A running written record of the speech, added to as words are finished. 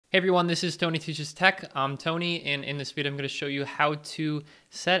Hey everyone, this is Tony Teaches Tech. I'm Tony, and in this video I'm going to show you how to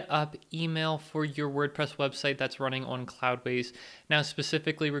set up email for your WordPress website that's running on Cloudways. Now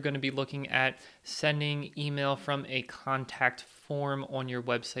specifically, we're going to be looking at sending email from a contact form on your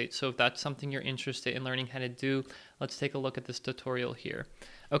website. So if that's something you're interested in learning how to do, let's take a look at this tutorial here.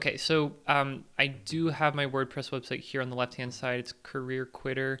 Okay, so I do have my WordPress website here on the left-hand side. It's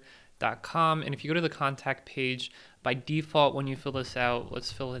careerquitter.com, and if you go to the contact page, by default, when you fill this out,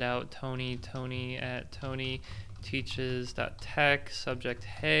 let's fill it out, Tony at tonyteaches.tech, subject,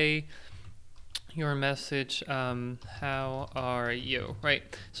 hey, your message, how are you, right?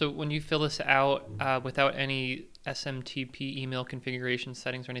 So when you fill this out without any SMTP email configuration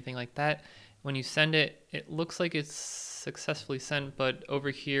settings or anything like that, when you send it, it looks like it's successfully sent, but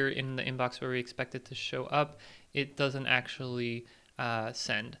over here in the inbox where we expect it to show up, it doesn't actually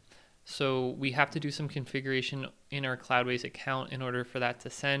send. So we have to do some configuration in our Cloudways account in order for that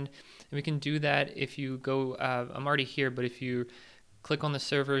to send. And we can do that if you go, I'm already here, but if you click on the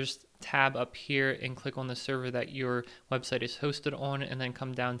servers tab up here and click on the server that your website is hosted on and then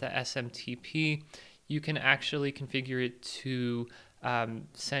come down to SMTP, you can actually configure it to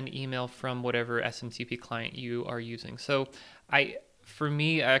send email from whatever SMTP client you are using. So for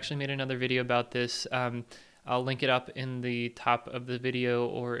me, I actually made another video about this. I'll link it up in the top of the video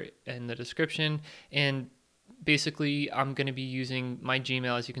or in the description. And basically, I'm going to be using my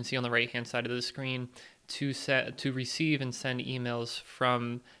Gmail, as you can see on the right-hand side of the screen, to receive and send emails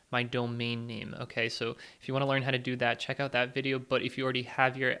from my domain name. Okay, so if you want to learn how to do that, check out that video. But if you already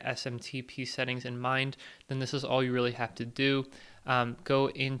have your SMTP settings in mind, then this is all you really have to do. Go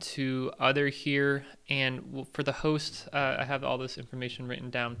into other here, and for the host, I have all this information written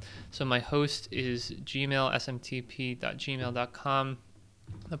down. So my host is Gmail, smtp.gmail.com.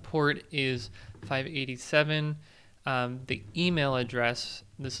 The port is 587. The email address,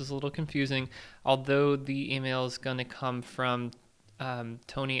 this is a little confusing, although the email is going to come from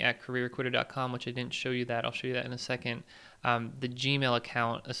Tony at careerquitter.com, which I didn't show you that. I'll show you that in a second. The Gmail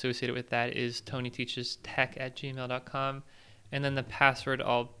account associated with that is tonyteachestech@gmail.com. And then the password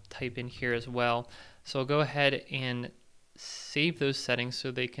I'll type in here as well. So I'll go ahead and save those settings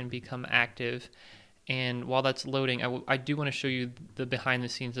so they can become active. And while that's loading, I do want to show you the behind the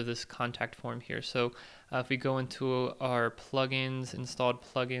scenes of this contact form here. So if we go into our plugins, installed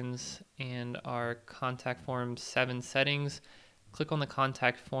plugins, and our contact form 7 settings, click on the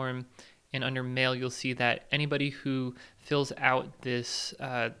contact form, and under mail, you'll see that anybody who fills out this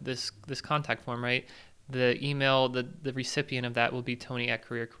contact form, right? The email, the recipient of that will be Tony at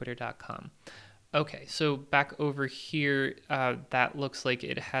careerquitter.com. Okay, so back over here, that looks like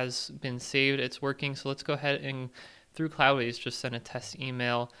it has been saved. It's working. So let's go ahead and through Cloudways just send a test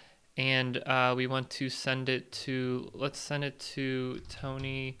email, and we want to send it to, let's send it to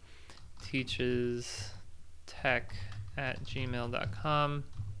tonyteachestech@gmail.com.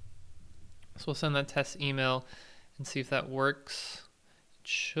 So we'll send that test email and see if that works. It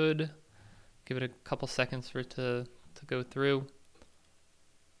should. Give it a couple seconds for it to go through.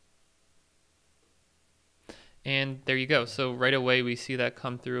 And there you go. So right away we see that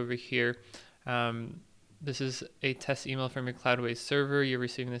come through over here. This is a test email from your Cloudways server. You're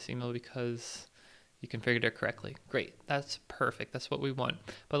receiving this email because you configured it correctly. Great. That's perfect. That's what we want.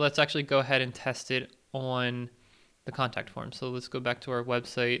 But let's actually go ahead and test it on the contact form. So let's go back to our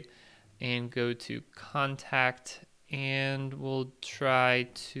website and go to contact, and we'll try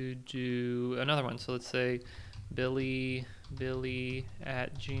to do another one. So let's say billy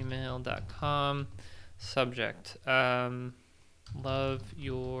at gmail.com, subject, love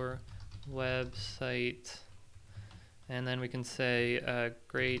your website, and then we can say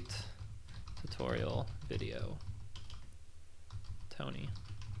great tutorial video, Tony.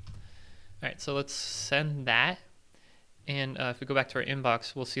 All right, so let's send that. And if we go back to our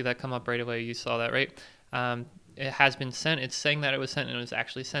inbox, we'll see that come up right away. You saw that, right? It has been sent. It's saying that it was sent, and it was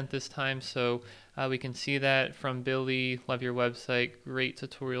actually sent this time. So we can see that from Billy, love your website, great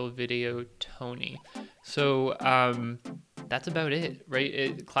tutorial video, Tony. So that's about it,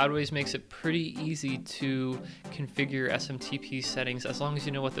 right? Cloudways makes it pretty easy to configure SMTP settings as long as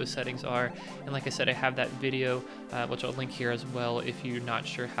you know what those settings are. And like I said, I have that video, which I'll link here as well if you're not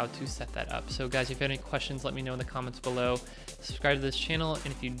sure how to set that up. So guys, if you have any questions, let me know in the comments below. Subscribe to this channel, and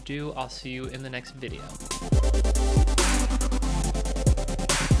if you do, I'll see you in the next video.